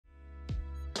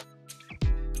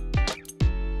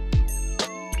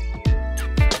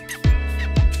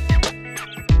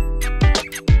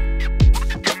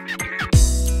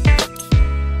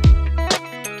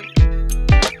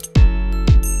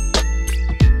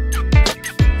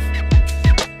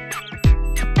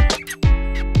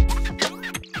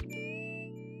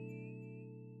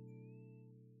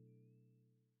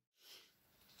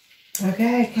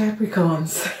Okay,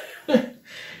 Capricorns.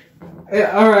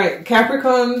 All right,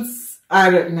 Capricorns,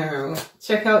 I don't know.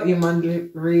 Check out your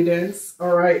monthly readings.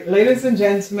 All right, ladies and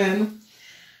gentlemen,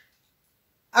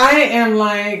 I am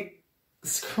like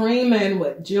screaming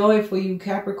with joy for you,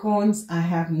 Capricorns. I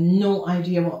have no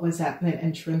idea what was happening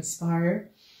and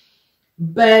transpired.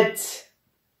 But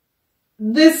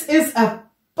this is a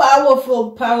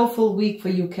powerful, powerful week for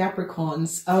you,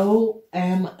 Capricorns.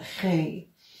 OMG.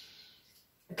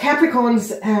 Capricorns,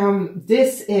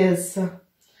 this is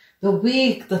the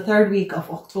week, the third week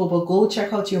of October. Go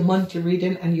check out your monthly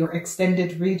reading and your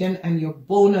extended reading and your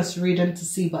bonus reading to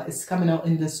see what is coming out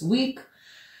in this week.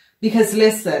 Because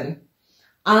listen,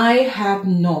 I have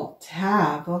not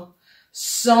have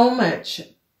so much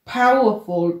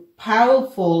powerful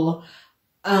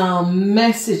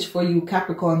message for you,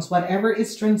 Capricorns. Whatever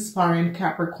is transpiring,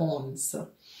 Capricorns,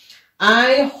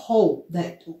 I hope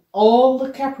that all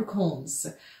the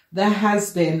Capricorns that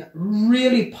has been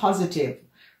really positive,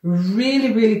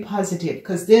 really positive,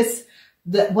 because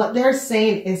what they're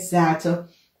saying is that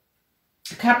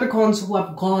Capricorns who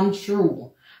have gone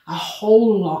through a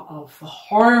whole lot of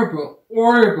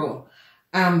horrible,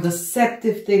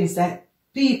 deceptive things that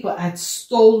people had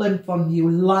stolen from you,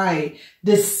 lie,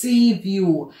 deceive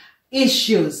you,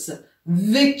 issues.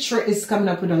 Victory is coming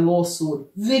up with a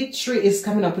lawsuit. Victory is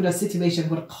coming up with a situation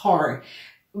with a car.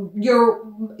 Your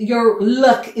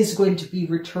luck is going to be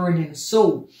returning.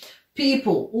 So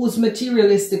people whose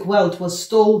materialistic wealth was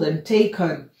stolen,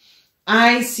 taken,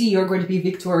 I see you're going to be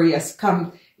victorious.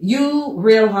 Come, you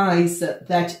realize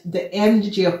that the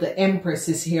energy of the Empress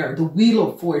is here, the Wheel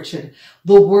of Fortune,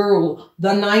 the World,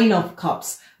 the Nine of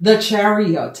Cups, the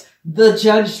Chariot, the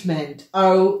Judgment,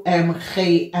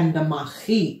 OMG, and the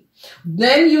Magie.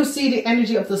 Then you see the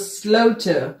energy of the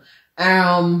Slaughter,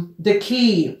 the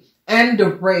Key, and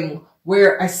the Ring,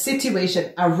 where a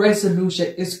situation, a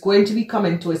resolution is going to be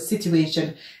coming to a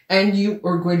situation and you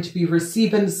are going to be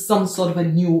receiving some sort of a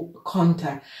new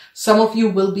contact. Some of you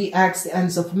will be asked the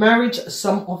hands of marriage.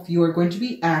 Some of you are going to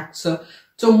be asked to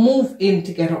move in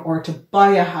together or to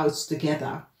buy a house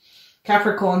together.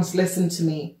 Capricorns, listen to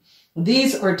me.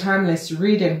 These are timeless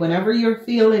reading. Whenever you're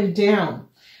feeling down,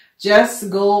 just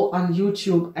go on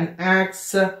YouTube and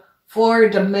ask for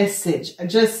the message,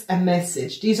 just a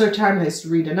message. These are timeless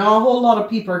reading. Now, a whole lot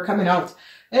of people are coming out,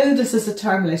 and this is a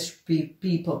timeless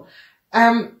people.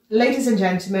 Ladies and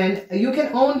gentlemen, you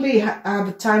can only have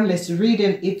a timeless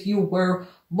reading if you were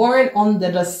born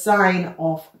under the sign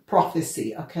of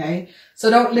prophecy, okay? So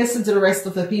don't listen to the rest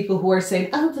of the people who are saying,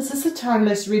 oh, this is a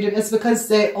timeless reading. It's because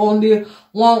they only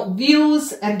want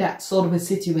views and that sort of a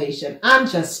situation. I'm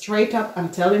just straight up, I'm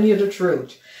telling you the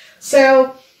truth.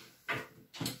 So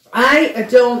I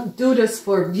don't do this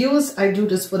for views. I do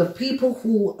this for the people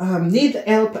who need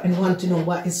help and want to know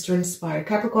what is transpired.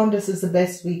 Capricorn, this is the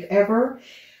best week ever.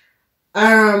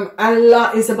 A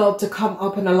lot is about to come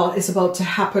up and a lot is about to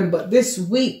happen. But this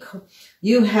week,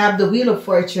 you have the Wheel of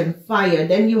Fortune, Fire.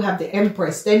 Then you have the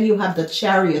Empress. Then you have the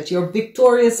Chariot. You're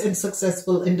victorious and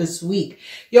successful in this week.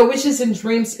 Your wishes and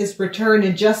dreams is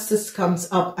returning. Justice comes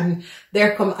up and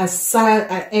there come an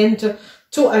end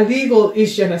to a legal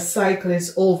issue and a cycle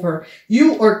is over.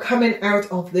 You are coming out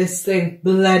of this thing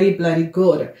bloody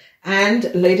good.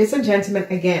 And ladies and gentlemen,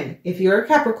 again, if you're a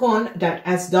Capricorn that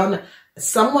has done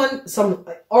some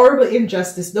horrible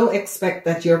injustice, don't expect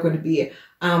that you're going to be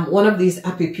one of these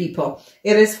happy people.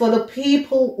 It is for the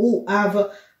people who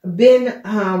have been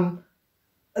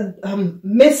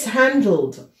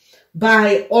mishandled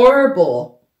by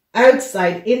horrible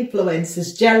outside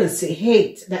influences, jealousy,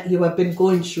 hate that you have been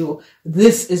going through.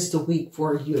 This is the week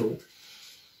for you.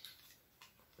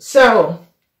 So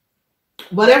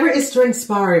whatever is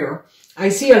transpiring, I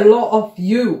see a lot of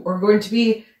you are going to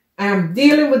be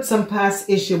dealing with some past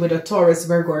issue with a Taurus,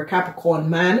 Virgo, or Capricorn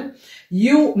man.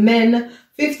 You men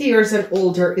 50 years and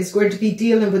older is going to be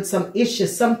dealing with some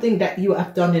issues, something that you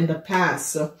have done in the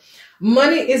past. So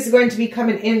money is going to be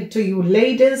coming into you,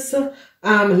 ladies.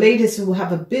 Ladies who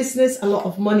have a business, a lot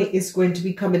of money is going to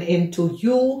be coming into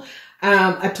you.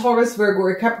 A Taurus, Virgo,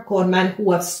 or Capricorn man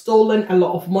who have stolen a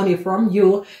lot of money from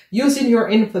you, using your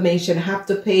information, have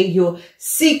to pay you.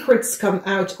 Secrets come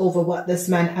out over what this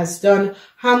man has done,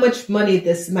 how much money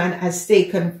this man has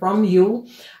taken from you.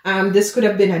 This could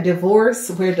have been a divorce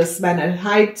where this man had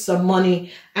hid some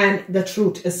money and the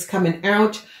truth is coming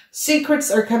out.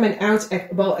 Secrets are coming out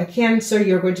about a Cancer.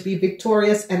 You're going to be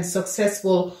victorious and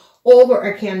successful over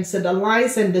a Cancer, the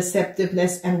lies and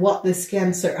deceptiveness and what this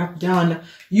Cancer have done.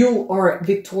 You are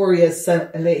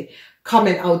victoriously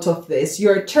coming out of this.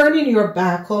 You're turning your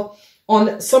back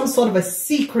on some sort of a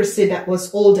secrecy that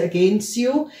was held against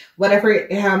you. Whatever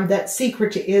that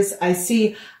secret is, I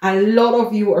see a lot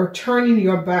of you are turning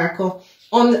your back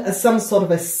on some sort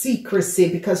of a secrecy,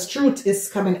 because truth is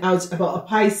coming out about a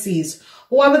Pisces.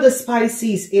 Whoever this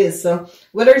Pisces is,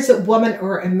 whether it's a woman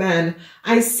or a man,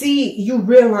 I see you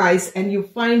realize and you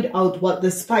find out what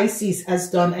this Pisces has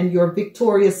done, and you're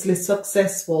victoriously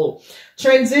successful.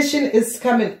 Transition is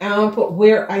coming out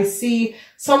where I see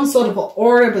some sort of a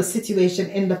horrible situation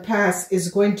in the past is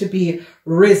going to be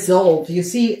resolved. You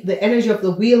see the energy of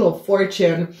the Wheel of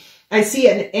Fortune. I see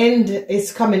an end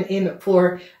is coming in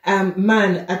for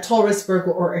man, a Taurus,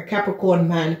 Virgo, or a Capricorn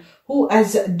man who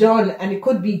has done, and it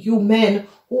could be you men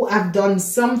who have done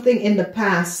something in the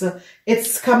past.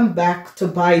 It's come back to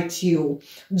bite you.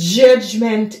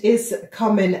 Judgment is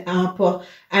coming up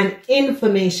and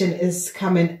information is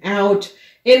coming out.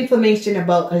 Information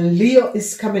about a Leo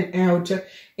is coming out.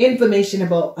 Information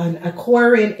about an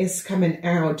Aquarian is coming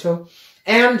out.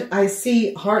 And I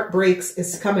see heartbreaks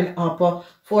is coming up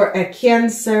for a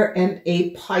Cancer and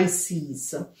a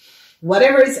Pisces.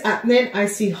 Whatever is happening, I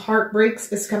see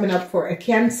heartbreaks is coming up for a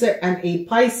Cancer and a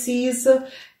Pisces.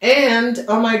 And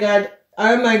oh my God,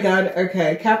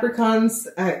 okay, Capricorns,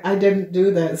 I didn't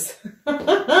do this.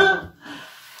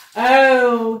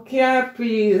 Oh,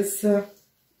 Capris.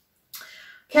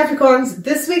 Capricorns,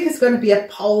 this week is going to be a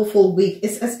powerful week.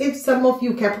 It's as if some of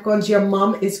you Capricorns, your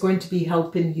mom is going to be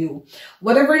helping you.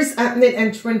 Whatever is happening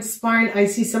and transpiring, I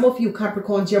see some of you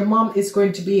Capricorns, your mom is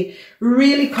going to be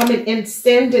really coming in,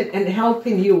 standing and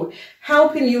helping you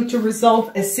to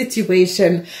resolve a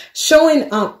situation, showing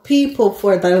up people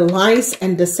for the lies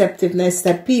and deceptiveness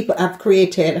that people have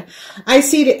created. I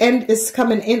see the end is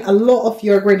coming in. A lot of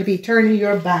you are going to be turning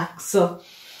your back. So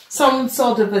some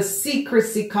sort of a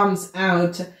secrecy comes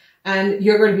out and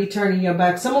you're going to be turning your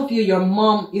back. Some of you, your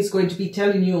mom is going to be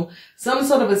telling you some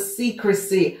sort of a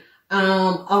secrecy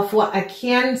of what a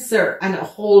Cancer and a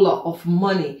whole lot of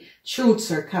money.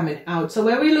 Truths are coming out. So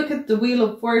when we look at the Wheel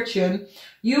of Fortune,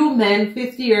 you men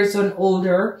 50 years and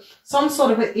older, some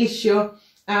sort of an issue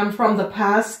from the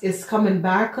past is coming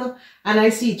back. And I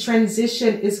see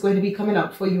transition is going to be coming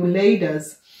up for you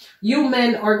ladies. You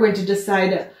men are going to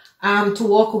decide to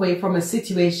walk away from a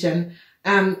situation.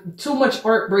 Too much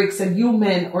heartbreaks, and you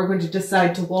men are going to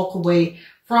decide to walk away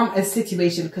from a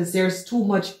situation because there's too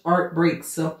much heartbreaks.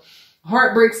 So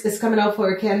heartbreaks is coming out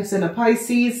for a Cancer and a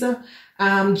Pisces.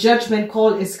 Judgment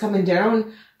call is coming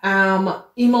down.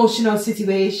 Emotional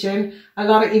situation, a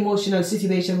lot of emotional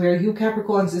situation where you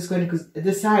Capricorns is going to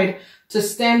decide to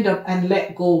stand up and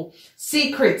let go.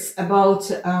 Secrets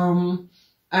about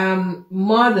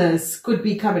mothers could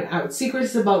be coming out.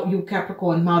 Secrets about you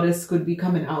Capricorn mothers could be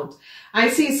coming out. I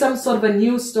see some sort of a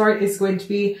new start is going to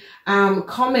be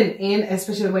coming in,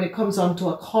 especially when it comes onto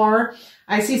a car.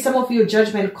 I see some of you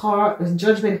judgment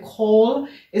call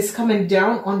is coming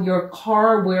down on your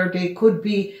car where they could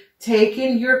be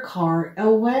taking your car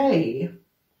away.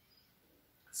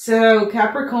 So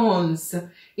Capricorns,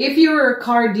 if you're a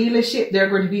car dealership, they're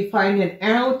going to be finding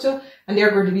out and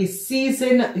they're going to be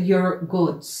seizing your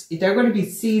goods. They're going to be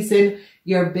seizing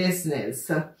your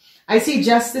business. I see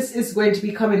justice is going to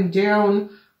be coming down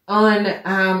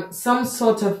on some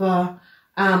sort of a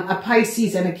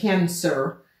Pisces and a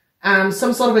Cancer.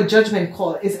 Some sort of a judgment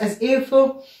call. It's as if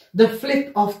the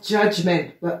flip of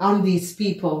judgment on these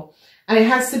people. And it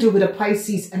has to do with a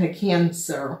Pisces and a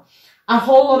Cancer. A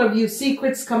whole lot of you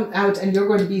secrets come out and you're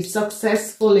going to be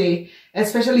successfully,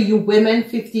 especially you women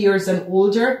 50 years and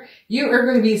older, you are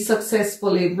going to be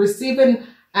successfully receiving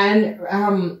and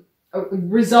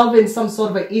resolving some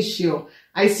sort of an issue.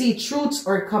 I see truths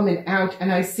are coming out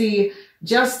and I see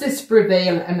justice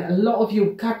prevail, and a lot of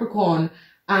you Capricorn,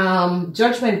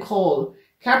 judgment call.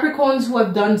 Capricorns who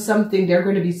have done something, they're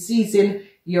going to be seizing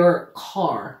your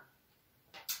car.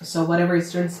 So whatever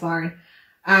is transpiring.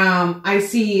 I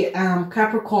see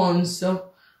Capricorns,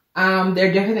 so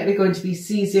they're definitely going to be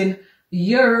seizing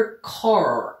your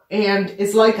car. And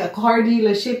it's like a car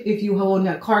dealership. If you own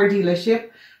a car dealership,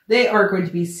 they are going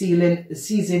to be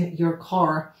seizing your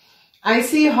car. I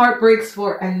see heartbreaks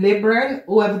for a Libran.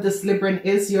 Whoever this Libran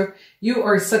is, you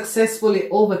are successfully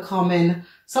overcoming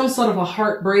some sort of a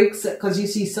heartbreaks, because you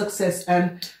see success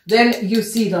and then you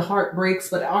see the heartbreaks,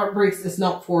 but the heartbreaks is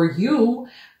not for you.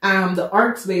 The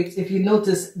heartbreaks, if you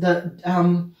notice,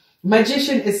 the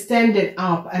magician is standing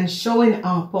up and showing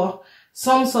up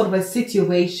some sort of a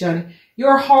situation.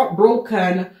 You're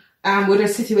heartbroken with a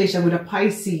situation with a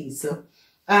Pisces.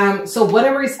 So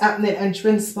whatever is happening and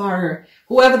transpire,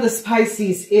 whoever the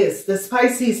Pisces is, the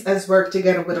Pisces has worked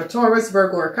together with a Taurus,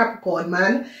 Virgo, or Capricorn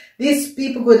man. These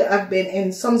people could have been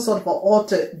in some sort of an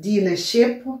auto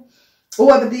dealership,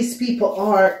 whoever these people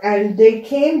are, and they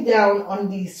came down on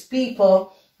these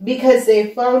people because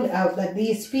they found out that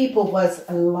these people was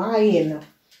lying.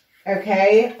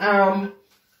 Okay,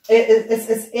 it's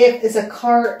as if it's a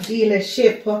car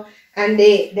dealership, and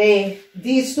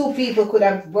these two people could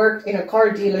have worked in a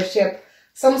car dealership,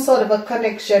 some sort of a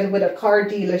connection with a car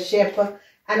dealership,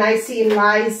 and I see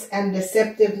lies and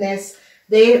deceptiveness.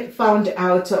 They found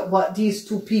out what these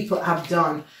two people have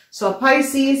done. So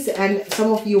Pisces and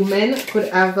some of you men could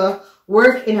have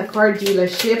worked in a car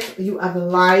dealership. You have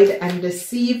lied and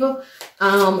deceived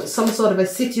some sort of a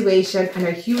situation, and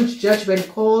a huge judgment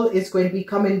call is going to be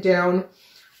coming down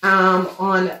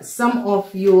on some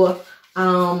of you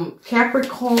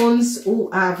Capricorns who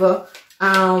have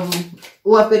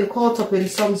been caught up in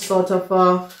some sort of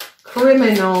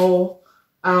criminal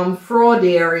fraud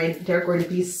area. They're going to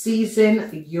be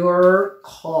seizing your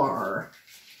car.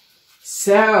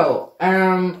 So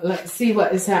let's see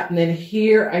what is happening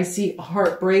here. I see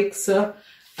heartbreaks,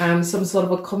 some sort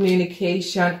of a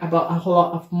communication about a whole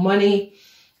lot of money,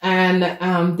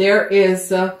 and there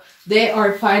is they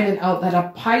are finding out that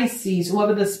a Pisces,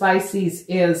 whoever this Pisces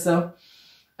is,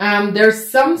 there's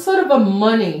some sort of a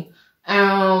money,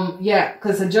 yeah,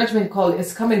 because a judgment call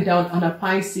is coming down on a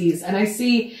Pisces, and I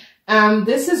see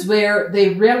this is where they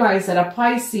realize that a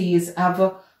Pisces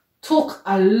have took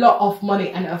a lot of money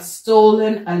and have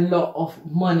stolen a lot of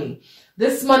money.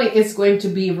 This money is going to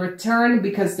be returned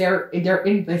because they're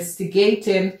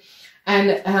investigating,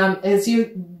 and as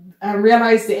you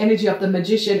realize, the energy of the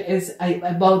magician is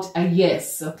about a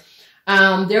yes.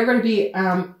 They're going to be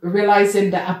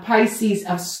realizing that a Pisces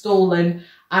have stolen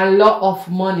a lot of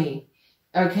money.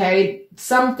 Okay,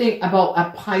 something about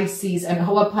a Pisces and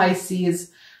how a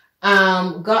Pisces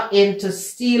got into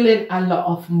stealing a lot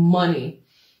of money.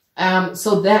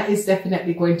 So that is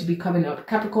definitely going to be coming out.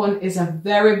 Capricorn is a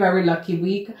very, very lucky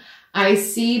week. I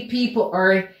see people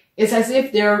it's as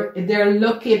if they're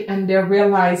looking and they're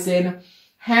realizing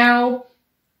how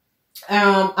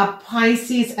a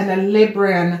Pisces and a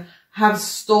Libran have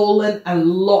stolen a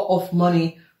lot of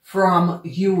money from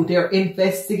you. They're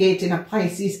investigating a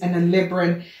Pisces and a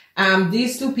Libran.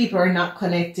 These two people are not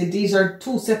connected. These are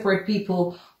two separate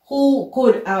people who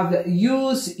could have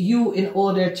used you in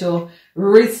order to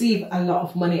receive a lot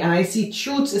of money. And I see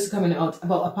truth is coming out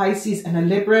about a Pisces and a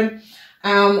Libran.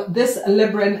 This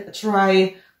Libran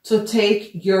try to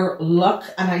take your luck,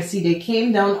 and I see they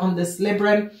came down on this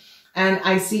Libran, and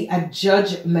I see a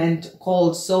judgment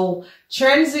call. So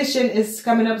transition is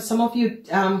coming up. Some of you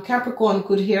Capricorn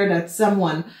could hear that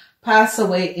someone passed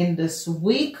away in this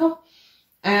week.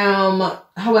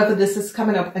 However, this is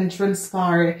coming up and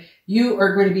transpire. You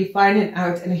are going to be finding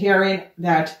out and hearing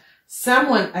that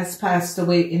someone has passed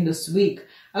away in this week.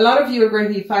 A lot of you are going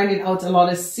to be finding out a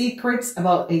lot of secrets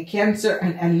about a Cancer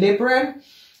and a Libran,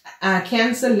 a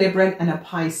Cancer, Libran, and a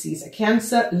Pisces. A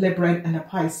Cancer, Libran, and a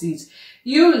Pisces.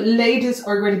 You ladies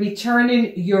are going to be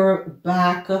turning your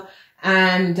back,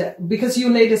 and because you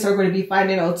ladies are going to be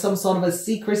finding out some sort of a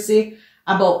secrecy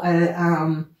about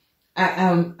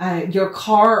your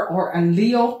car or a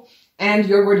Leo, and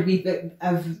you're going to be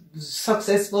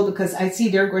successful because I see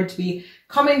they're going to be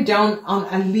coming down on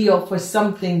a Leo for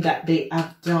something that they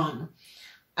have done.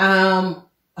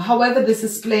 However, this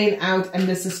is playing out and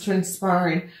this is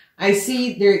transpiring. I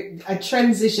see there a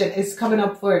transition is coming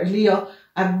up for Leo.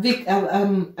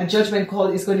 A judgment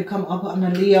call is going to come up on a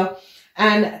Leo,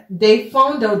 and they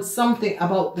found out something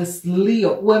about this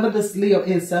Leo. Whoever this Leo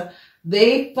is,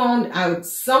 they found out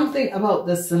something about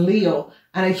this Leo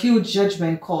and a huge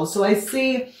judgment call. So I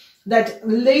see that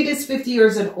ladies 50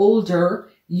 years and older,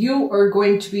 you are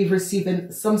going to be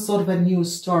receiving some sort of a new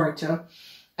start.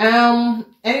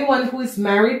 Anyone who is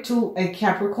married to a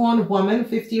Capricorn woman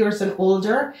 50 years and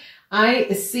older, I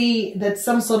see that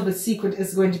some sort of a secret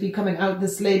is going to be coming out.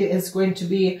 This lady is going to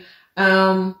be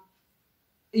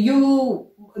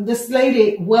this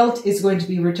lady, wealth is going to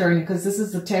be returning because this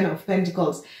is the 10 of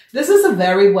Pentacles. This is a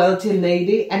very wealthy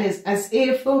lady, and it's as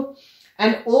if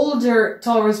an older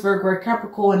Taurus, Virgo, or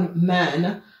Capricorn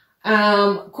man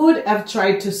could have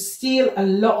tried to steal a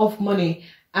lot of money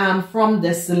from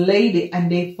this lady,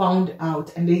 and they found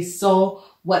out and they saw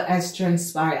what has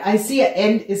transpired. I see an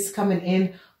end is coming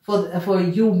in for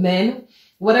you men.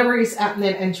 whatever is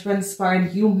happening and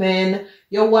transpiring, you men,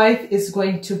 your wife is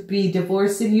going to be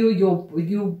divorcing you.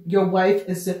 Your wife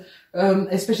is,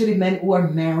 especially men who are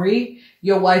married,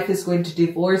 your wife is going to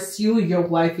divorce you. Your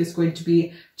wife is going to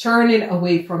be turning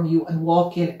away from you and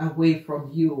walking away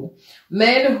from you.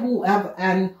 Men who have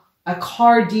a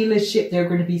car dealership, they're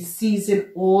going to be seizing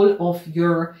all of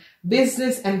your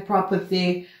business and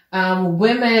property.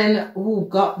 Women who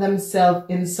got themselves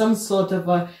in some sort of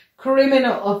a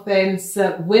criminal offense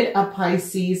with a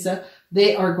Pisces,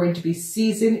 they are going to be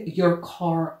seizing your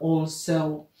car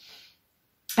also.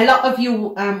 A lot of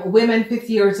you women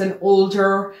 50 years and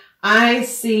older, I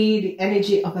see the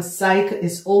energy of a cycle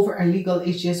is over, a legal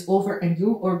issue is over, and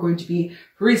you are going to be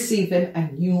receiving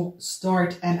a new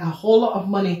start, and a whole lot of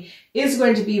money is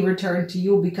going to be returned to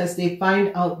you because they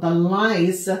find out the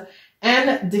lies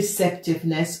and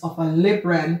deceptiveness of a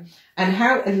Libran, and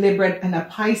how a Libran and a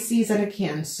Pisces and a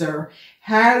Cancer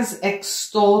has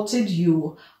extorted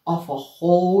you of a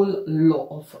whole lot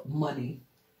of money.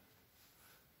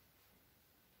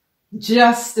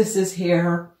 Justice is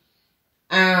here.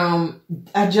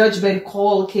 A judgment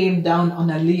call came down on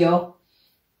a Leo,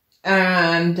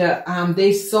 and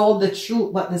they saw the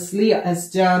truth what this Leo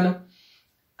has done.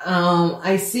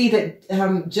 I see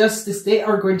that justice, they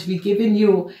are going to be giving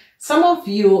you, some of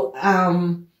you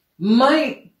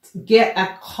might get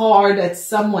a car that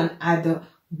someone had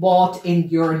bought in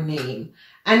your name,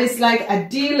 and it's like a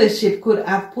dealership could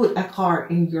have put a car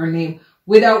in your name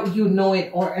without you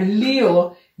knowing, or a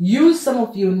Leo use some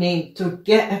of your name to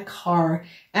get a car,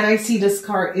 and I see this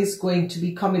car is going to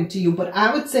be coming to you. But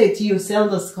I would say to you, sell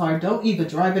this car. Don't even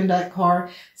drive in that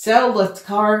car. Sell that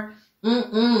car.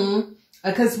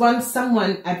 Because once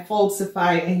someone had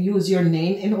falsified and use your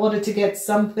name in order to get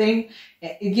something,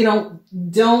 you know,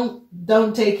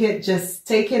 don't take it. Just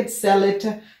take it, sell it,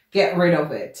 get rid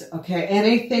of it. Okay.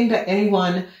 Anything that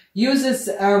anyone uses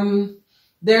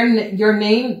your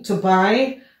name to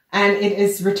buy, and it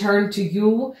is returned to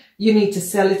you, you need to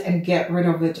sell it and get rid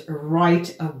of it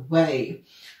right away.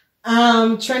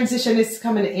 Transition is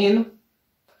coming in.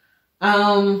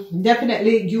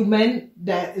 Definitely you men,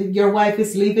 that your wife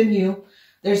is leaving you.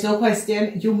 There's no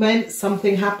question. You men,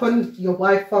 something happened. Your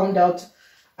wife found out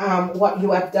what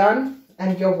you have done,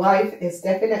 and your wife is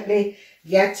definitely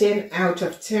getting out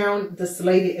of town. This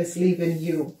lady is leaving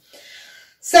you.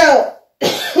 So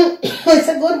it's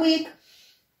a good week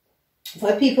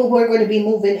for people who are going to be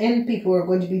moving in, people who are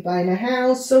going to be buying a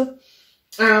house. So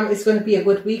it's going to be a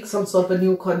good week. Some sort of a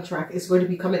new contract is going to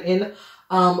be coming in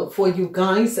for you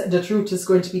guys. The truth is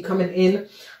going to be coming in.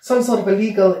 Some sort of a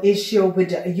legal issue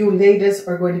with you ladies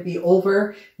are going to be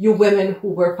over. You women who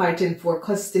were fighting for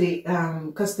custody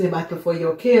battle for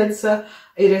your kids, it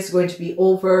is going to be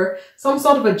over. Some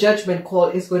sort of a judgment call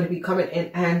is going to be coming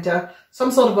in, and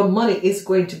some sort of a money is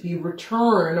going to be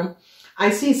returned.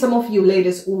 I see some of you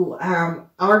ladies who are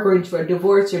going for a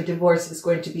divorce. Your divorce is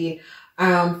going to be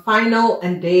final,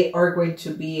 and they are going to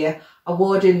be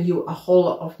awarding you a whole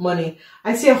lot of money.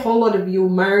 I see a whole lot of you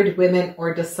married women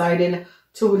are deciding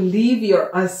to leave your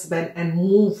husband and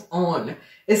move on.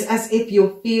 It's as if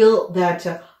you feel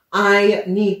that I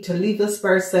need to leave this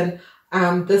person.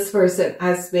 This person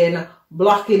has been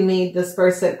blocking me. This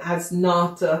person has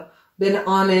not been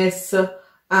honest. A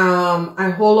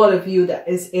whole lot of you that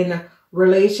is in a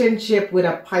relationship with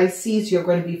a Pisces, you're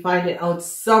going to be finding out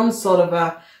some sort of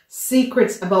a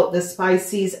secrets about this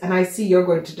Pisces, and I see you're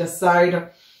going to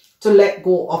decide to let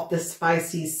go of this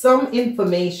Pisces. Some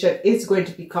information is going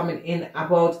to be coming in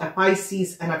about a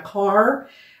Pisces and a car,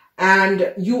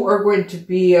 and you are going to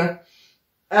be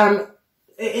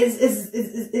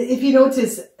if you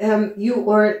notice, you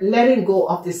are letting go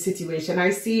of this situation.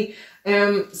 I see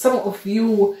some of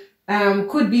you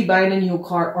could be buying a new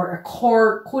car, or a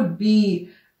car could be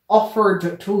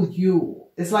offered to you.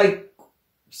 It's like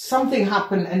something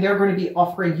happened and they're going to be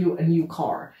offering you a new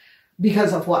car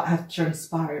because of what has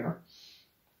transpired.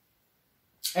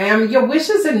 Your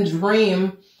wishes and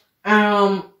dream.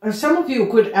 Some of you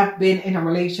could have been in a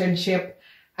relationship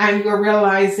and you're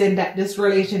realizing that this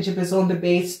relationship is only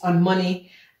based on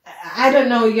money. I don't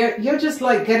know. You're just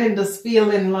like getting this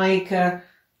feeling like,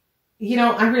 you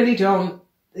know, I really don't.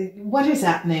 What is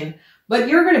happening? But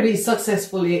you're going to be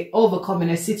successfully overcoming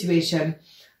a situation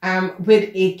with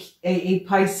a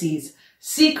Pisces.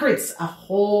 Secrets, a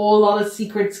whole lot of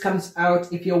secrets comes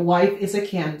out. If your wife is a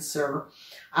Cancer,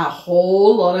 a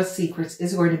whole lot of secrets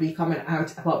is going to be coming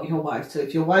out about your wife. So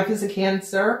if your wife is a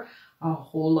Cancer, a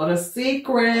whole lot of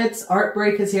secrets.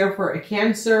 Heartbreak is here for a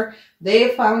Cancer. They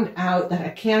found out that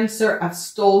a Cancer has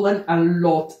stolen a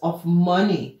lot of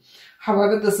money.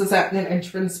 However, this is happening and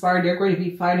transpired. They're going to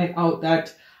be finding out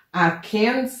that A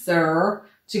Cancer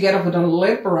together with a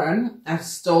Libra have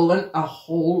stolen a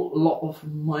whole lot of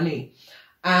money.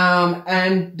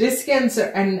 And this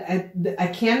Cancer and a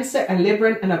Cancer, a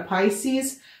Libra, and a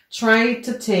Pisces try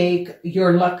to take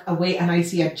your luck away. And I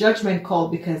see a judgment call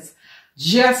because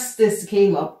justice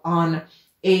came up on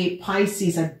a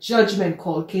Pisces. A judgment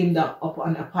call came up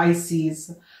on a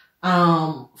Pisces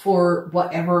for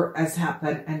whatever has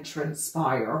happened and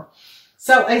transpire.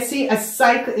 So I see a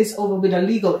cycle is over with a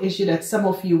legal issue that some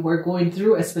of you were going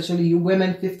through, especially you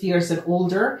women 50 years and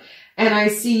older. And I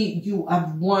see you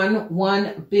have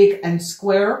one big and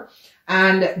square,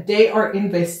 and they are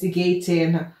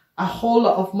investigating a whole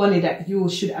lot of money that you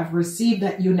should have received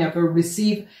that you never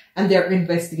received. And they're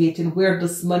investigating where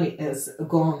this money is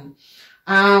gone.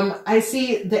 I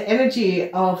see the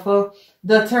energy of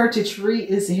the 33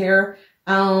 is here.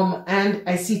 And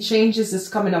I see changes is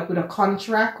coming up with a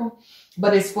contract,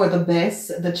 but it's for the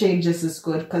best. The changes is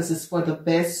good because it's for the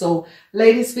best. So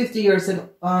ladies 50 years and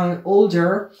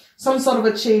older, some sort of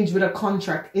a change with a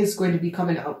contract is going to be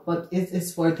coming up, but it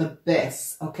is for the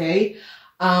best. Okay.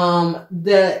 So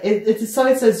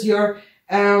it says you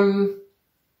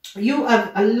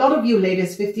have, a lot of you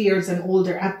ladies 50 years and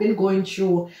older have been going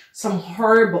through some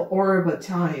horrible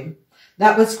time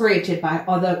that was created by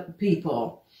other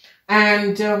people.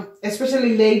 And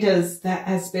especially ladies that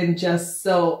has been just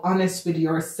so honest with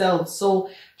yourself. So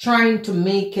trying to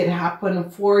make it happen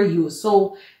for you.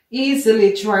 So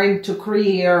easily trying to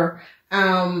create,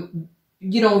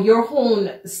 you know, your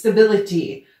own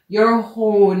stability, your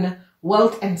own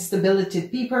wealth and stability.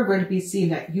 People are going to be seeing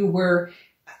that you were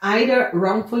either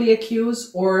wrongfully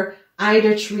accused or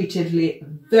either treated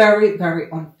very, very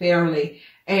unfairly.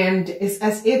 And it's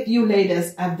as if you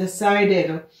ladies have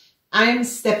decided, I'm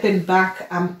stepping back.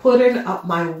 I'm putting up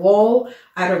my wall.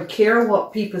 I don't care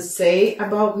what people say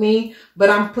about me, but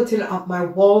I'm putting up my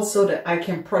wall so that I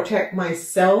can protect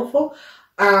myself.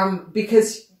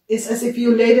 Because it's as if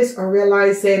you ladies are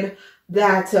realizing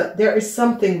that there is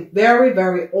something very,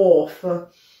 very off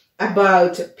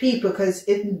about people, because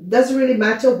it doesn't really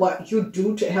matter what you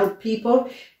do to help people.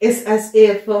 It's as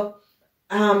if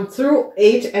through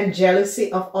hate and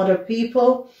jealousy of other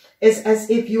people, it's as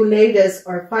if you ladies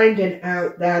are finding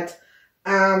out that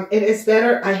it is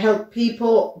better I help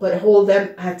people but hold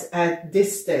them at a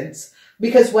distance,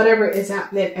 because whatever is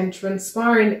happening and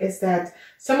transpiring is that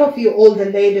some of you older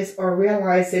ladies are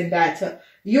realizing that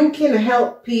you can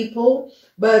help people,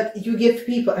 but you give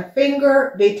people a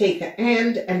finger, they take a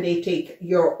hand, and they take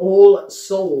your whole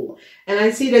soul. And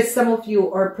I see that some of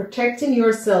you are protecting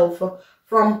yourself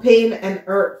from pain and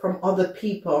hurt from other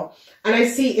people. And I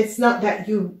see it's not that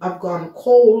you have gone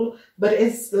cold, but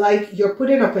it's like you're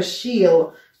putting up a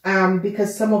shield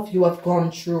because some of you have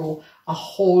gone through a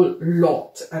whole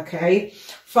lot, okay?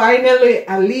 Finally,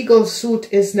 a legal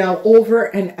suit is now over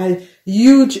and a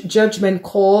huge judgment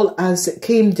call as it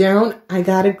came down. I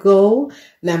gotta go.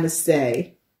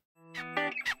 Namaste.